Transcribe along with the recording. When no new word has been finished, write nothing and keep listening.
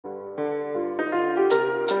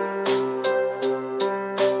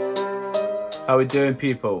How we doing,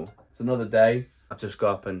 people? It's another day. I've just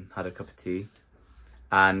got up and had a cup of tea.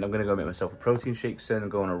 And I'm going to go make myself a protein shake soon and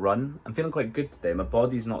go on a run. I'm feeling quite good today. My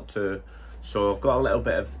body's not too... So I've got a little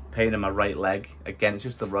bit of pain in my right leg. Again, it's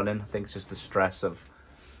just the running. I think it's just the stress of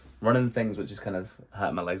running things which is kind of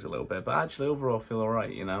hurting my legs a little bit. But actually, overall, I feel all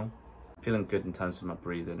right, you know? Feeling good in terms of my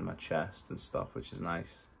breathing and my chest and stuff, which is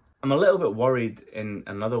nice. I'm a little bit worried in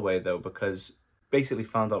another way, though, because basically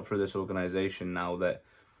found out through this organisation now that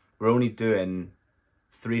we're only doing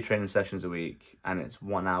 3 training sessions a week and it's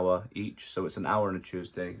 1 hour each. So it's an hour on a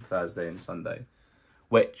Tuesday, Thursday and Sunday,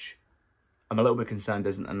 which I'm a little bit concerned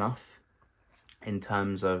isn't enough in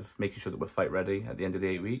terms of making sure that we're fight ready at the end of the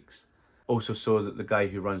 8 weeks. Also saw that the guy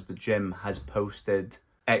who runs the gym has posted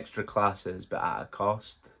extra classes but at a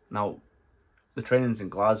cost. Now, the training's in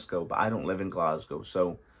Glasgow, but I don't live in Glasgow.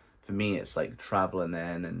 So for me, it's like travelling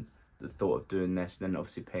in and the thought of doing this and then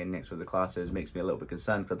obviously paying next for the classes makes me a little bit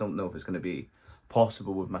concerned because I don't know if it's going to be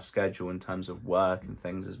possible with my schedule in terms of work and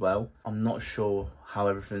things as well. I'm not sure how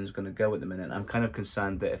everything's going to go at the minute. I'm kind of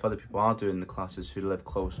concerned that if other people are doing the classes who live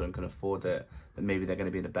closer and can afford it, that maybe they're going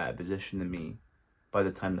to be in a better position than me by the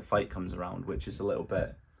time the fight comes around, which is a little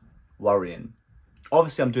bit worrying.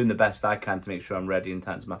 Obviously, I'm doing the best I can to make sure I'm ready in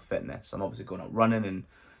terms of my fitness. I'm obviously going out running and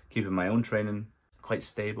keeping my own training quite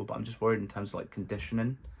stable, but I'm just worried in terms of like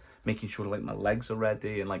conditioning, making sure like my legs are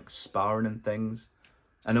ready and like sparring and things.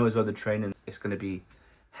 I know as well the training is going to be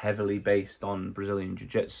heavily based on Brazilian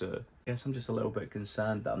Jiu-Jitsu. I guess I'm just a little bit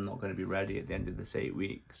concerned that I'm not going to be ready at the end of this 8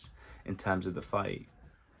 weeks in terms of the fight.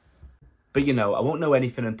 But you know, I won't know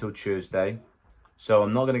anything until Tuesday, so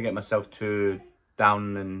I'm not going to get myself too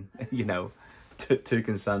down and, you know, too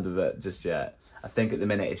concerned with it just yet. I think at the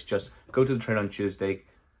minute it's just go to the train on Tuesday,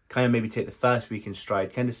 kind of maybe take the first week in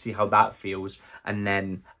stride, kind of see how that feels, and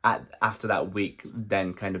then after that week,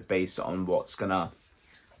 then kind of base it on what's gonna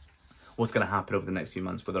happen over the next few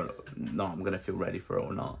months, whether or not I'm gonna feel ready for it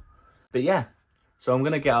or not. But yeah, so I'm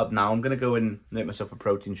gonna get up now. I'm gonna go and make myself a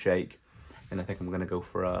protein shake, and I think I'm gonna go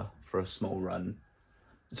for a small run.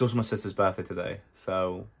 It's also my sister's birthday today,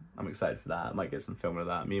 so I'm excited for that. I might get some film of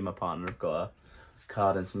that. Me and my partner have got a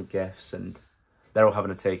card and some gifts, and they're all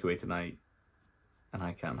having a takeaway tonight, and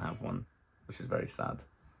I can't have one, which is very sad.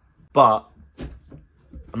 But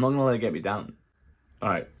I'm not gonna let it get me down. All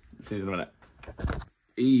right, see you in a minute.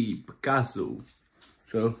 Hey, Picasso.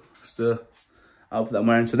 So it's the outfit that I'm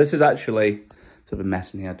wearing. So this is actually sort of a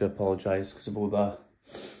mess in here. I do apologise because of all the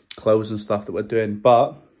clothes and stuff that we're doing,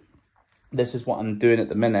 but this is what I'm doing at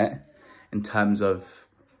the minute in terms of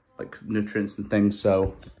like nutrients and things.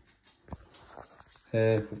 So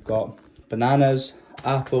here we've got bananas,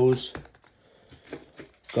 apples,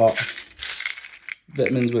 got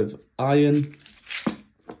vitamins with iron,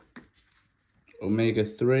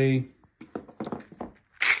 omega-3,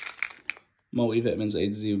 multivitamins, A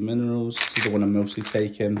to Z with minerals. This is the one I'm mostly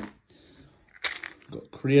taking.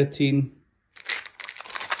 Got creatine.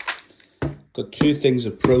 Got 2 things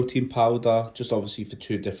of protein powder, just obviously for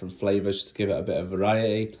 2 different flavours to give it a bit of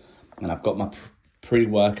variety. And I've got my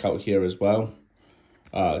pre-workout here as well,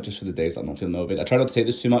 just for the days that I'm not feeling motivated. I try not to take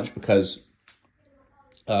this too much because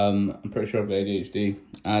I'm pretty sure I've got ADHD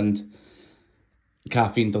and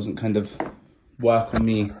caffeine doesn't kind of work on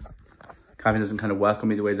me. Caffeine doesn't kind of work on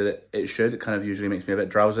me the way that it should. It kind of usually makes me a bit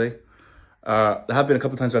drowsy. There have been a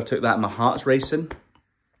couple of times where I've took that and my heart's racing.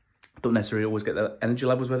 Don't necessarily always get the energy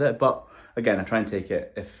levels with it, but again, I try and take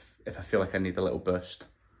it if I feel like I need a little boost.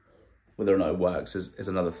 Whether or not it works is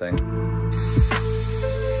another thing.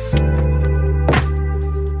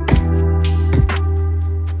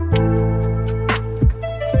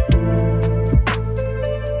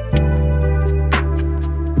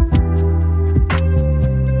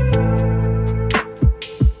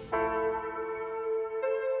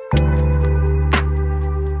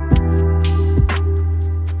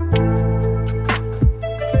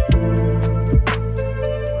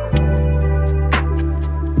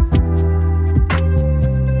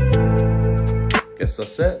 Guess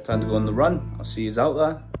that's it. Time to go on the run. I'll see you out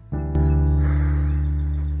there.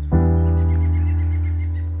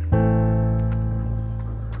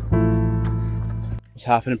 What's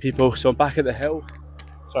happening, people? So I'm back at the hill.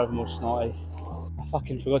 Sorry if I'm all snotty. I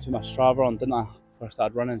fucking forgot to put my Strava on, didn't I? Before I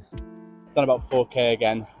started running. I've done about 4k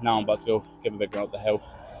again. Now I'm about to go give a big run up the hill.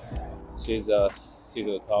 See you at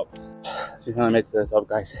the top. See how I made it to the top,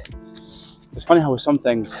 guys. It's funny how with some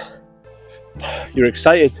things you're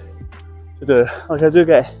excited to do. Like I do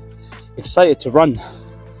get excited to run,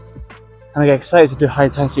 and I get excited to do high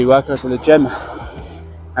intensity workouts in the gym,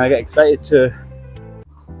 and I get excited to,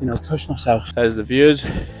 you know, push myself. There's the views.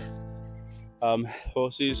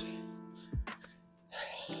 Horses.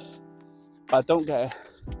 But I don't get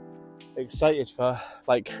excited for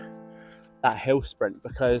like that hill sprint,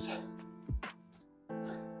 because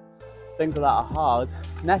things like that are hard,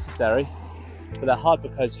 necessary, but they're hard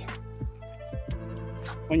because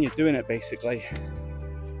when you're doing it, basically,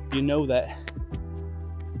 you know that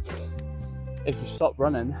if you stop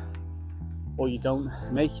running or you don't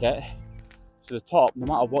make it to the top, no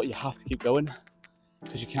matter what, you have to keep going,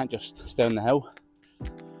 because you can't just stay on the hill.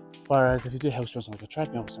 Whereas if you do hill sprints on like a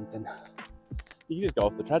treadmill or something, you can just go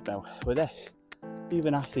off the treadmill. With this,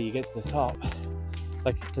 even after you get to the top,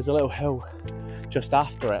 like there's a little hill just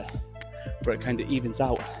after it where it kind of evens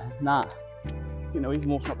out. And that, you know, even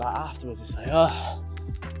walking up that afterwards, it's like,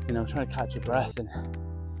 you know, trying to catch your breath and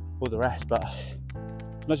all the rest. But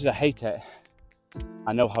as much as I hate it,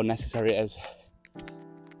 I know how necessary it is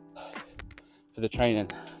for the training,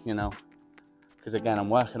 you know, because again, I'm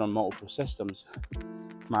working on multiple systems.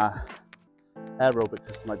 My aerobic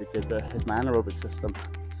system might be good, but it's my anaerobic system,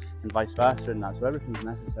 and vice versa, and that. So everything's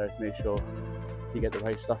necessary to make sure you get the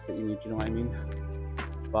right stuff that you need. Do you know what I mean?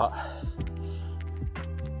 But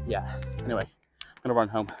yeah. Anyway, I'm gonna run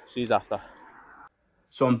home. See you after.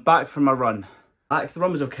 So I'm back from my run. The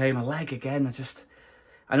run was okay. My leg again.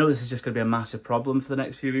 I know this is just gonna be a massive problem for the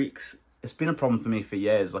next few weeks. It's been a problem for me for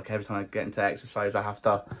years. Like every time I get into exercise, I have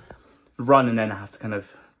to run, and then I have to kind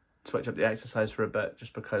of switch up the exercise for a bit,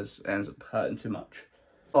 just because it ends up hurting too much.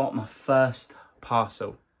 But my first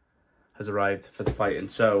parcel has arrived for the fighting,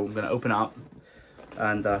 so I'm going to open it up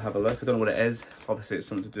and have a look. I don't know what it is. Obviously it's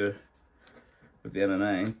something to do with the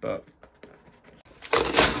MMA, but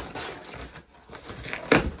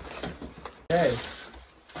okay.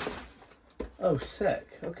 Oh,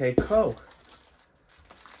 sick. Okay, cool.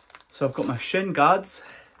 So I've got my shin guards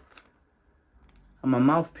and my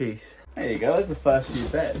mouthpiece. There you go, there's the first few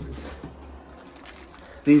bits.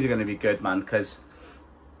 These are going to be good, man, because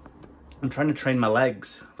I'm trying to train my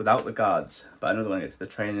legs without the guards, but I know that when I get to the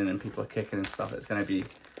training and people are kicking and stuff, it's going to be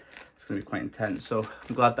quite intense. So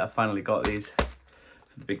I'm glad that I finally got these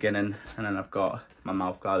for the beginning, and then I've got my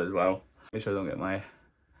mouth guard as well. Make sure I don't get my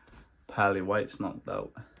pearly whites knocked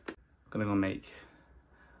out. I'm going to go make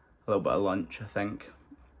a little bit of lunch, I think.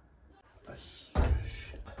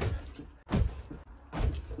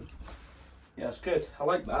 Yeah, it's good. I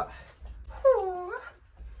like that.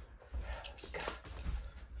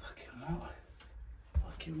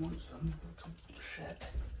 Fucking want some shit.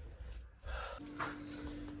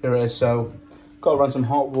 Here it is. So, got to run some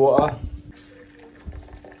hot water.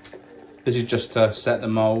 This is just to set the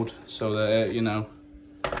mold so that it, you know,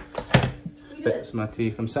 fits my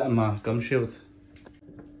teeth. I'm setting my gum shield.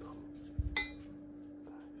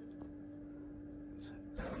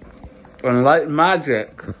 And like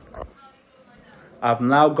magic, I've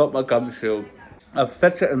now got my gum shield. I've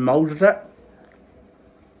fit it and moulded it,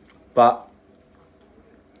 but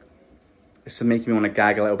it's making me want to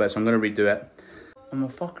gag a little bit, so I'm going to redo it. I'm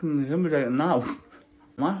fucking intimidating now.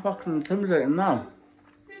 Am I fucking intimidating now?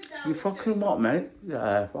 You fucking what, mate?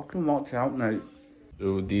 Yeah, fucking watch out, mate.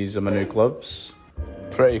 So these are my new gloves.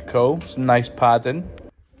 Pretty cool. Some nice padding.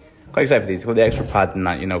 Quite excited for these. I've got the extra padding in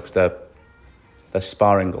that, you know, because they're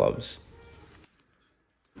sparring gloves.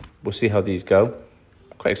 We'll see how these go.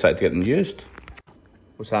 Quite excited to get them used.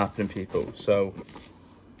 What's happening, people? So,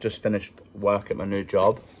 just finished work at my new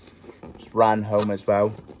job. Just ran home as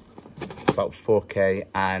well. About 4K,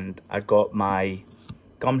 and I got my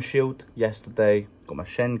gum shield yesterday. Got my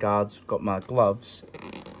shin guards. Got my gloves,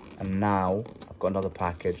 and now I've got another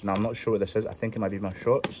package. Now I'm not sure what this is. I think it might be my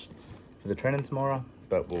shorts for the training tomorrow,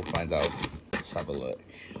 but we'll find out. Let's have a look.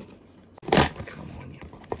 Come on, you.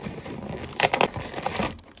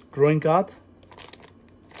 Groin guard.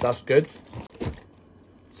 That's good.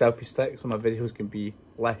 Selfie stick, so my videos can be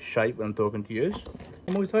less shite when I'm talking to you.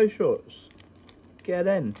 Muay Thai shorts. Get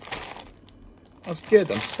in. That's good,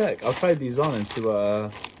 I'm sick. I'll try these on and see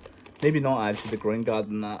what, maybe not actually the groin guard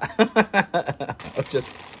and that.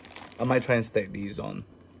 I might try and stick these on.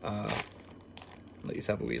 Let you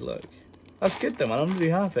have a wee look. That's good though, man, I'm really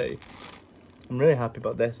happy. I'm really happy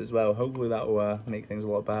about this as well. Hopefully that will make things a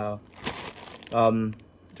lot better.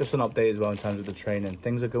 Just an update as well in terms of the training.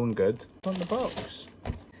 Things are going good. On the box.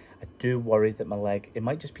 I do worry that my leg, it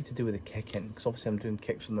might just be to do with the kicking, because obviously I'm doing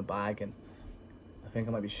kicks on the bag, and I think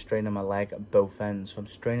I might be straining my leg at both ends. So I'm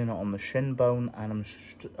straining it on the shin bone, and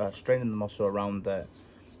I'm straining the muscle around it,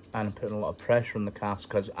 and I'm putting a lot of pressure on the calves,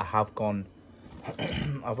 because I have gone,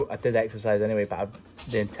 I did exercise anyway, but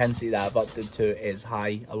the intensity that I've upped it to is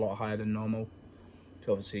high, a lot higher than normal.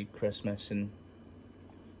 So obviously Christmas and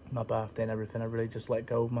my birthday and everything, I really just let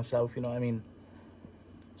go of myself, you know what I mean?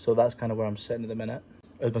 So that's kind of where I'm sitting at the minute.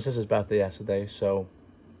 It was my sister's birthday yesterday, so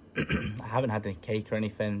I haven't had any cake or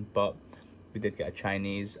anything, but we did get a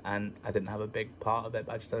Chinese, and I didn't have a big part of it,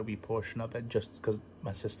 but I just had a wee portion of it, just because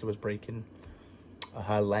my sister was breaking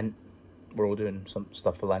her Lent. We're all doing some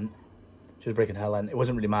stuff for Lent. She was breaking her Lent. It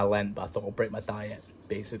wasn't really my Lent, but I thought I'll break my diet,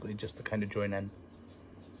 basically, just to kind of join in.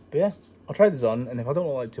 But yeah, I'll try this on, and if I don't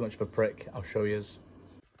look like too much of a prick, I'll show you.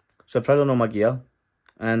 So I've tried on all my gear,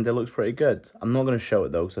 and it looks pretty good. I'm not going to show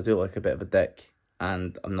it though, because I do look like a bit of a dick,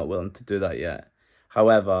 and I'm not willing to do that yet.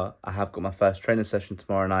 However, I have got my first training session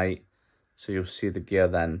tomorrow night, so you'll see the gear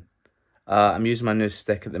then. I'm using my new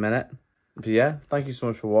stick at the minute. But yeah, thank you so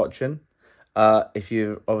much for watching. If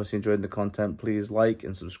you obviously enjoyed the content, please like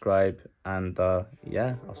and subscribe. And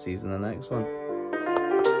yeah, I'll see you in the next one.